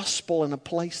the gospel in a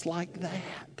place like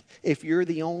that if you're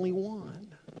the only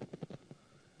one?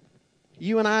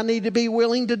 You and I need to be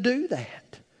willing to do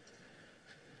that.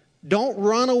 Don't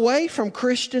run away from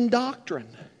Christian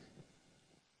doctrine.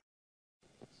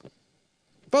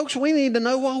 Folks, we need to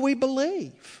know what we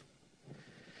believe.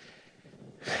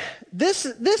 This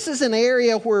is an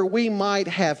area where we might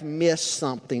have missed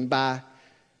something by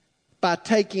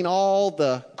taking all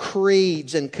the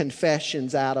creeds and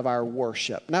confessions out of our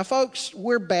worship. Now, folks,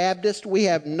 we're Baptists. We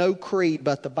have no creed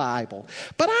but the Bible.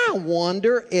 But I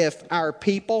wonder if our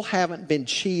people haven't been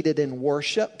cheated in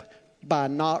worship by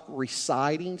not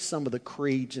reciting some of the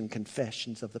creeds and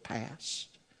confessions of the past.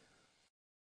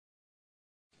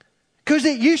 Because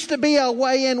it used to be a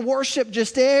way in worship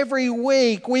just every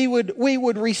week we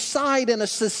would recite in a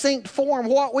succinct form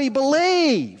what we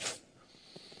believe.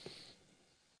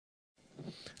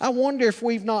 I wonder if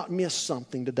we've not missed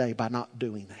something today by not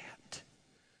doing that.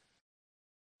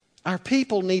 Our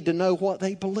people need to know what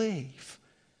they believe.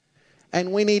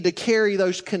 And we need to carry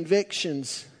those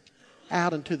convictions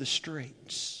out into the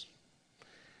streets.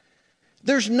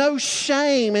 There's no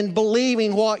shame in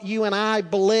believing what you and I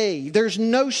believe. There's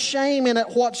no shame in it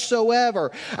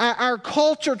whatsoever. Our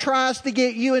culture tries to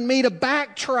get you and me to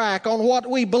backtrack on what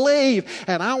we believe.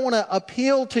 And I want to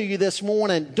appeal to you this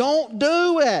morning. Don't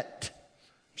do it.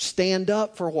 Stand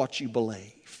up for what you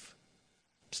believe.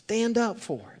 Stand up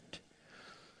for it.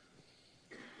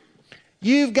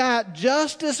 You've got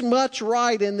just as much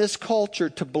right in this culture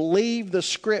to believe the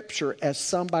Scripture as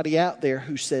somebody out there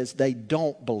who says they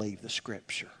don't believe the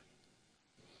Scripture.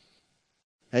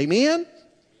 Amen?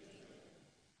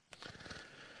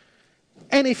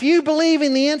 And if you believe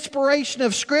in the inspiration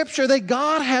of Scripture, that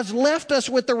God has left us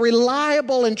with the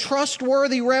reliable and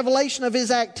trustworthy revelation of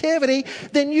His activity,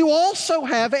 then you also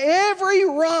have every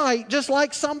right, just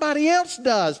like somebody else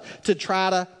does, to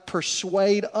try to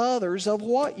persuade others of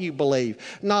what you believe.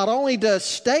 Not only to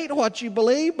state what you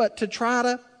believe, but to try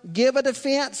to give a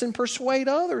defense and persuade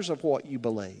others of what you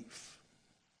believe.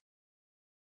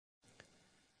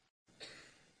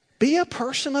 Be a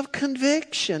person of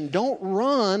conviction. Don't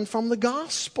run from the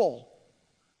gospel.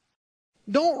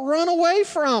 Don't run away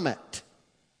from it.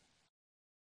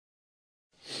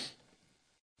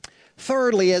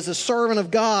 Thirdly, as a servant of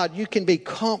God, you can be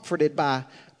comforted by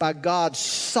God's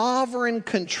sovereign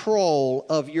control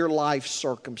of your life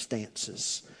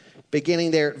circumstances. Beginning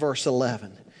there at verse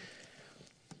 11.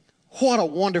 What a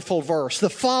wonderful verse. The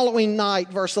following night,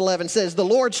 verse 11 says, the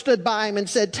Lord stood by him and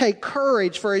said, take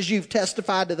courage, for as you've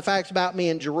testified to the facts about me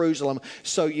in Jerusalem,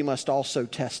 so you must also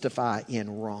testify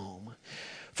in Rome.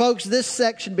 Folks, this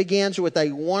section begins with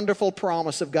a wonderful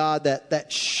promise of God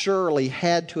that surely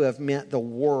had to have meant the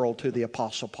world to the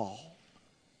Apostle Paul.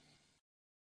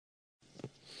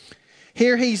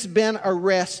 Here he's been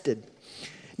arrested,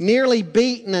 nearly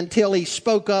beaten until he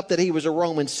spoke up that he was a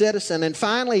Roman citizen. And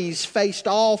finally, he's faced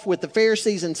off with the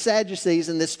Pharisees and Sadducees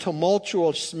in this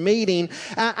tumultuous meeting.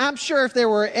 I'm sure if there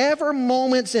were ever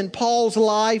moments in Paul's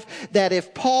life that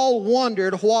if Paul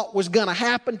wondered what was going to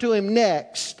happen to him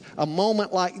next, a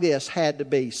moment like this had to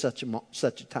be such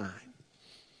a time.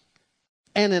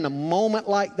 And in a moment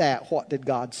like that, what did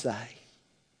God say?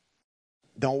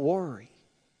 Don't worry.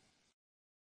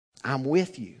 I'm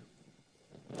with you.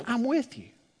 I'm with you.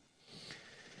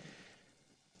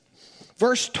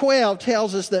 Verse 12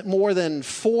 tells us that more than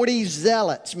 40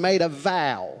 zealots made a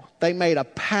vow. They made a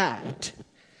pact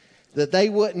that they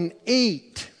wouldn't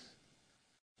eat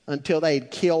until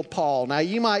they'd killed Paul. Now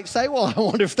you might say, well, I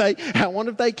wonder if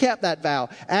they kept that vow.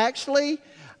 Actually,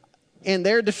 in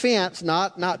their defense,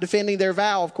 not defending their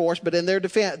vow, of course, but in their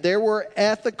defense, there were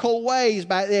ethical ways.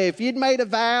 If you'd made a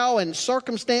vow and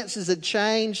circumstances had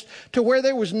changed to where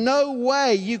there was no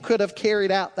way you could have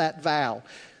carried out that vow,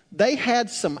 they had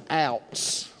some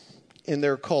outs in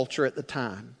their culture at the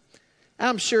time.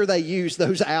 I'm sure they used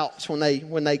those outs when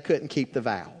they couldn't keep the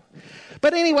vow.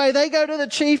 But anyway, they go to the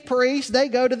chief priests, they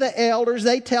go to the elders,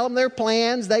 they tell them their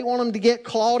plans. They want them to get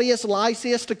Claudius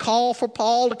Lysias to call for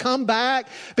Paul to come back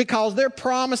because they're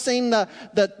promising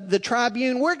the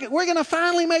tribune, we're going to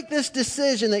finally make this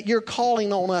decision that you're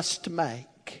calling on us to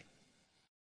make.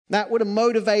 That would have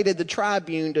motivated the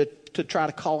tribune to try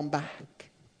to call him back.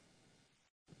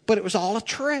 But it was all a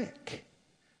trick.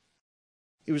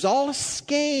 It was all a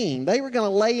scheme. They were going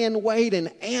to lay in wait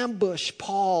and ambush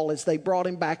Paul as they brought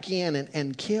him back in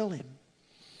and kill him.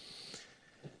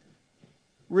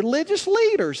 Religious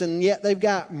leaders, and yet they've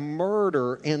got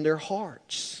murder in their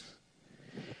hearts.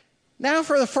 Now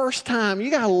for the first time,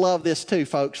 you got to love this too,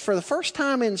 folks. For the first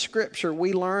time in Scripture,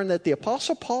 we learn that the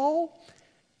Apostle Paul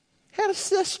had a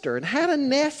sister and had a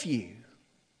nephew.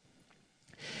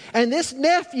 And this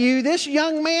nephew, this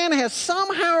young man, has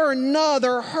somehow or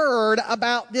another heard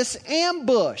about this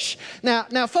ambush.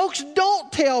 Now, folks,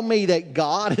 don't tell me that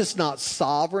God is not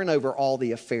sovereign over all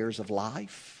the affairs of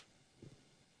life.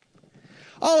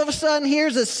 All of a sudden,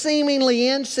 here's a seemingly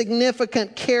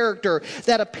insignificant character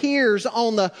that appears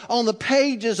on the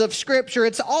pages of Scripture.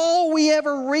 It's all we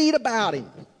ever read about him.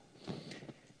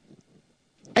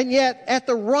 And yet, at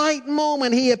the right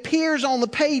moment, he appears on the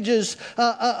pages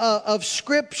of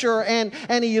Scripture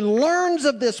and he learns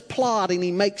of this plot and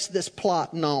he makes this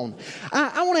plot known.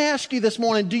 I want to ask you this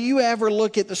morning, do you ever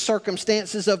look at the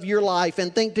circumstances of your life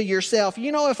and think to yourself,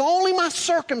 you know, if only my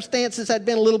circumstances had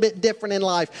been a little bit different in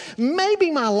life,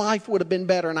 maybe my life would have been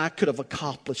better and I could have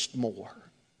accomplished more?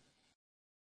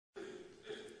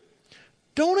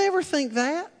 Don't ever think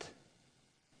that.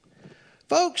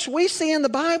 Folks, we see in the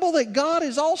Bible that God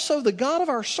is also the God of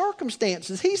our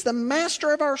circumstances. He's the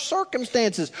master of our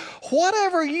circumstances.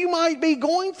 Whatever you might be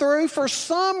going through, for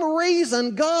some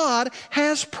reason, God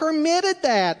has permitted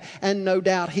that. And no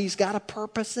doubt He's got a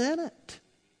purpose in it.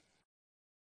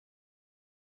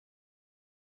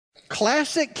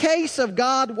 Classic case of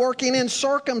God working in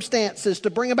circumstances to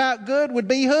bring about good would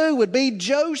be who? Would be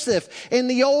Joseph in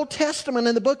the Old Testament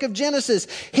in the book of Genesis.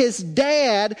 His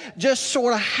dad just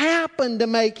sort of happened to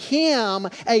make him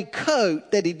a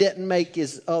coat that he didn't make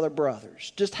his other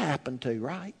brothers. Just happened to,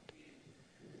 right?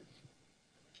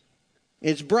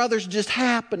 His brothers just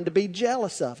happened to be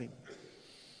jealous of him.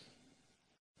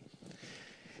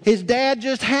 His dad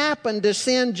just happened to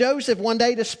send Joseph one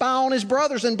day to spy on his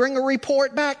brothers and bring a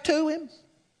report back to him.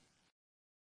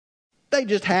 They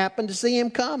just happened to see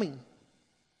him coming.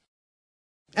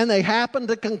 And they happened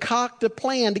to concoct a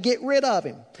plan to get rid of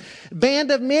him. A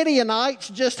band of Midianites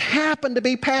just happened to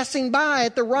be passing by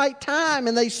at the right time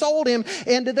and they sold him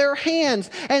into their hands.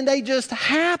 And they just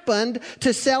happened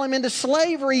to sell him into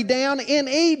slavery down in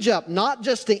Egypt. Not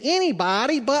just to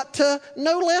anybody, but to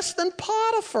no less than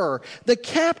Potiphar, the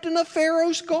captain of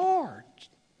Pharaoh's guard.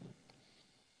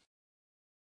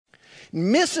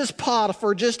 Mrs.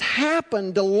 Potiphar just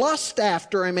happened to lust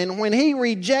after him, and when he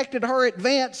rejected her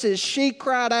advances, she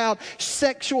cried out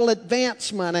sexual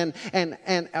advancement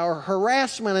and or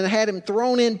harassment and had him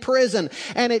thrown in prison.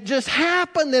 And it just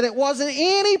happened that it wasn't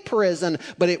any prison,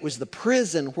 but it was the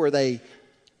prison where they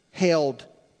held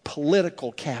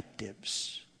political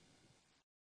captives.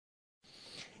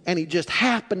 And he just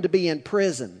happened to be in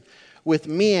prison. with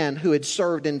men who had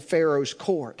served in Pharaoh's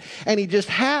court. And he just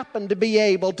happened to be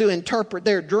able to interpret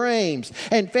their dreams.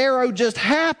 And Pharaoh just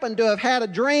happened to have had a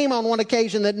dream on one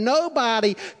occasion that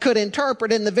nobody could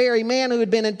interpret. And the very man who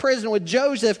had been in prison with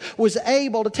Joseph was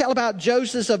able to tell about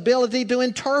Joseph's ability to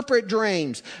interpret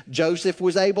dreams. Joseph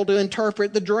was able to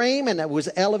interpret the dream, and it was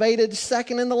elevated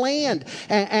second in the land.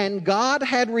 And God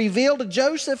had revealed to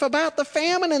Joseph about the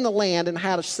famine in the land and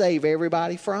how to save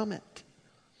everybody from it.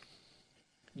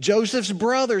 Joseph's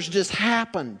brothers just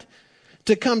happened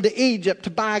to come to Egypt to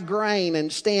buy grain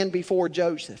and stand before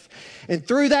Joseph. And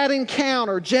through that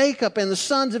encounter, Jacob and the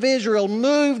sons of Israel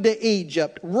moved to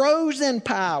Egypt, rose in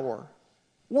power,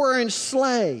 were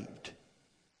enslaved,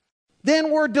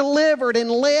 then were delivered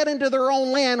and led into their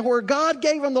own land where God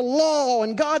gave them the law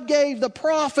and God gave the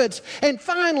prophets. And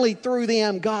finally, through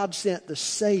them, God sent the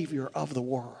Savior of the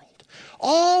world.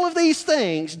 All of these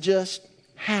things just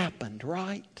happened,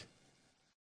 right?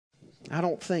 I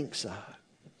don't think so.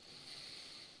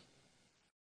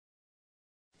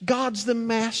 God's the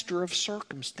master of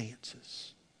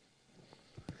circumstances.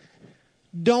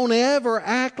 Don't ever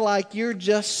act like you're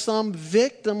just some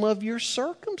victim of your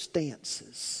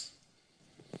circumstances.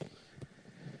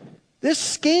 This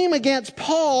scheme against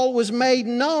Paul was made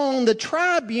known. The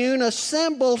tribune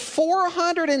assembled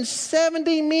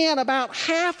 470 men, about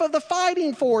half of the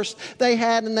fighting force they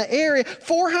had in the area.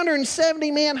 470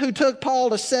 men who took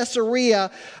Paul to Caesarea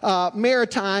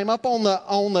Maritime up on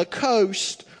the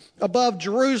coast above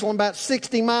Jerusalem, about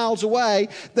 60 miles away.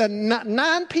 The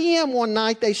 9 p.m. one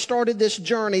night they started this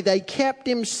journey. They kept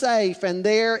him safe, and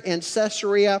there in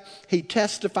Caesarea he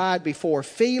testified before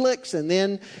Felix, and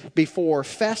then before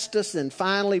Festus, and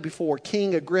finally before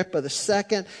King Agrippa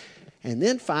II, and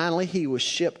then finally he was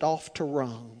shipped off to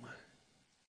Rome.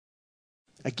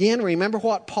 Again, remember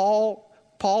what Paul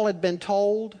had been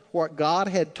told, what God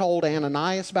had told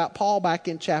Ananias about Paul back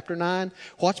in chapter 9.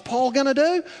 What's Paul going to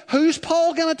do? Who's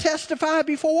Paul going to testify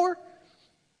before?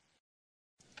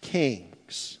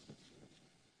 Kings.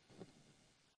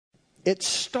 It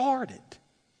started.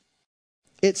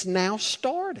 It's now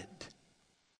started.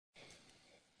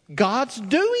 God's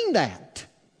doing that.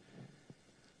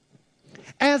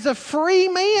 As a free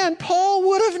man, Paul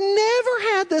would have never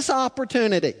had this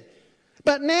opportunity.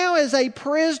 But now as a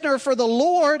prisoner for the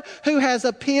Lord who has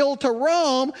appealed to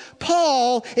Rome,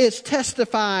 Paul is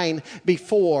testifying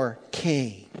before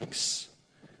kings.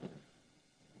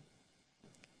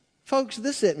 Folks,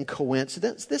 this isn't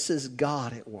coincidence. This is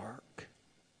God at work.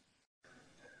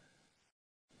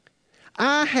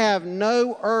 I have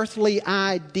no earthly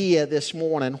idea this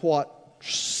morning what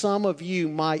some of you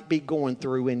might be going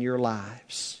through in your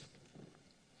lives.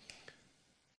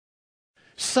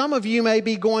 Some of you may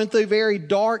be going through very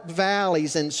dark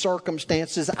valleys and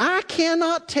circumstances. I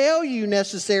cannot tell you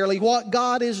necessarily what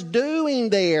God is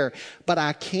doing there, but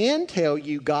I can tell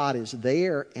you God is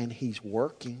there and He's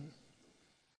working.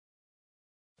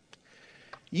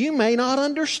 You may not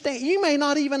understand. You may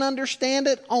not even understand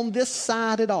it on this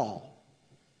side at all.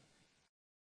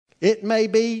 It may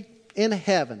be in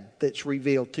heaven that's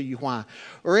revealed to you why.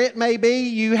 Or it may be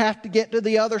you have to get to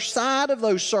the other side of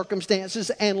those circumstances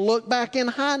and look back in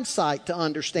hindsight to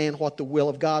understand what the will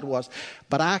of God was.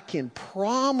 But I can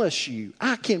promise you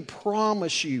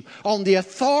on the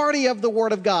authority of the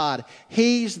Word of God,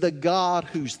 He's the God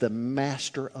who's the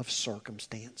master of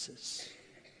circumstances.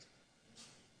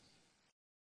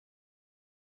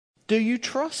 Do you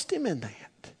trust Him in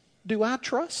that? Do I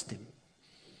trust Him?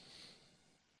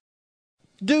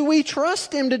 Do we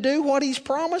trust Him to do what He's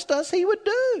promised us He would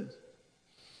do?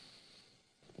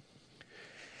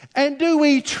 And do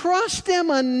we trust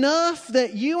Him enough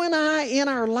that you and I in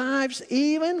our lives,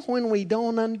 even when we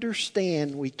don't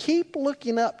understand, we keep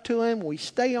looking up to Him, we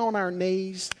stay on our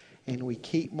knees, and we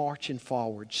keep marching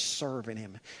forward, serving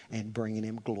Him and bringing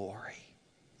Him glory?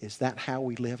 Is that how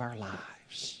we live our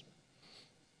lives?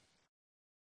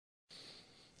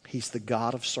 He's the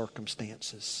God of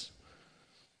circumstances.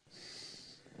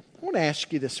 I want to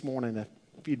ask you this morning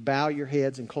if you'd bow your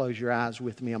heads and close your eyes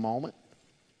with me a moment.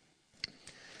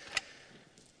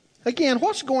 Again,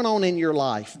 what's going on in your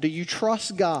life? Do you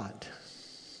trust God?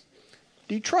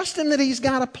 Do you trust Him that He's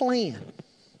got a plan?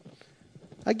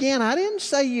 Again, I didn't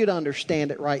say you'd understand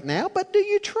it right now, but do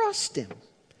you trust Him?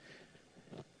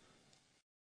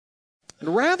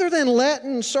 And rather than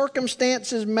letting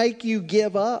circumstances make you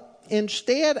give up,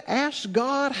 instead, ask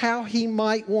God how He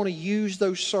might want to use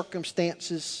those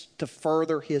circumstances to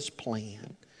further His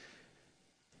plan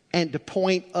and to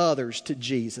point others to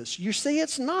Jesus. You see,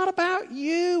 it's not about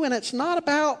you and it's not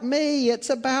about me. It's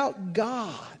about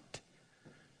God.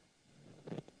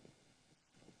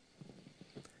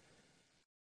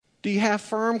 Do you have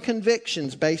firm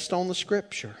convictions based on the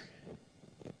Scripture?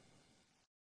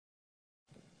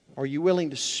 Are you willing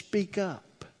to speak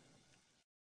up?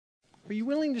 Are you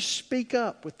willing to speak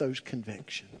up with those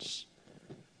convictions?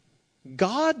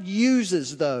 God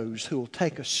uses those who will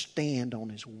take a stand on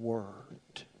His Word.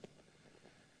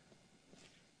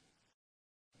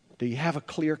 Do you have a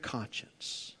clear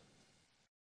conscience?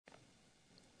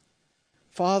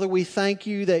 Father, we thank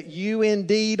You that You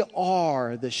indeed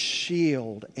are the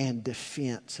shield and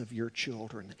defense of Your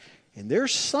children. And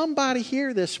there's somebody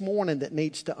here this morning that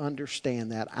needs to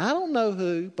understand that. I don't know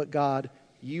who, but God,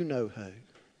 You know who.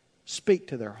 Speak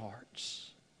to their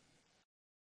hearts.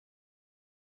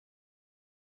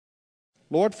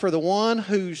 Lord, for the one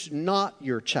who's not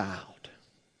Your child,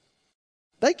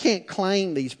 they can't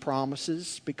claim these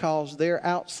promises because they're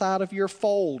outside of Your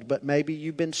fold, but maybe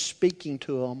You've been speaking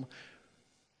to them,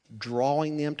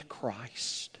 drawing them to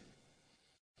Christ.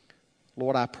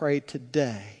 Lord, I pray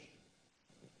today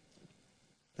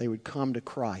they would come to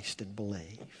Christ and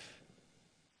believe.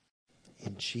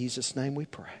 In Jesus' name we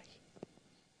pray.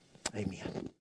 Amen.